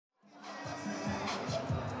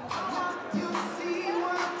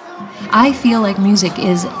I feel like music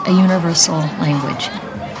is a universal language,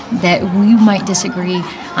 that we might disagree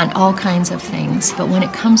on all kinds of things, but when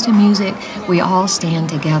it comes to music, we all stand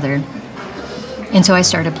together. And so I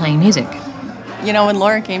started playing music. You know, when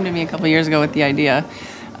Lora came to me a couple years ago with the idea,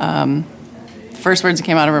 first words that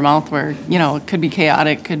came out of her mouth were, you know, it could be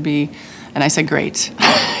chaotic, could be, and I said, great.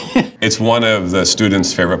 It's one of the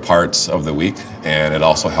students' favorite parts of the week, and it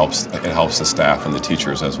also helps the staff and the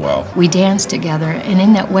teachers as well. We dance together, and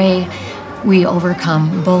in that way, we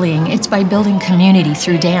overcome bullying. It's by building community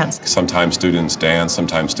through dance. Sometimes students dance,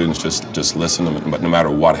 sometimes students just listen, but no matter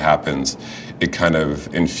what happens, it kind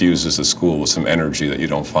of infuses the school with some energy that you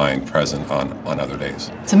don't find present on other days.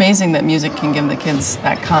 It's amazing that music can give the kids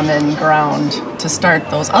that common ground to start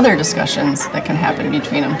those other discussions that can happen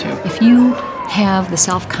between them too. If you have the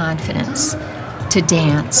self-confidence to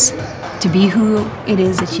dance, to be who it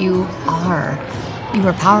is that you are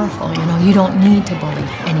powerful, you know, you don't need to bully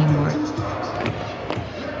anymore.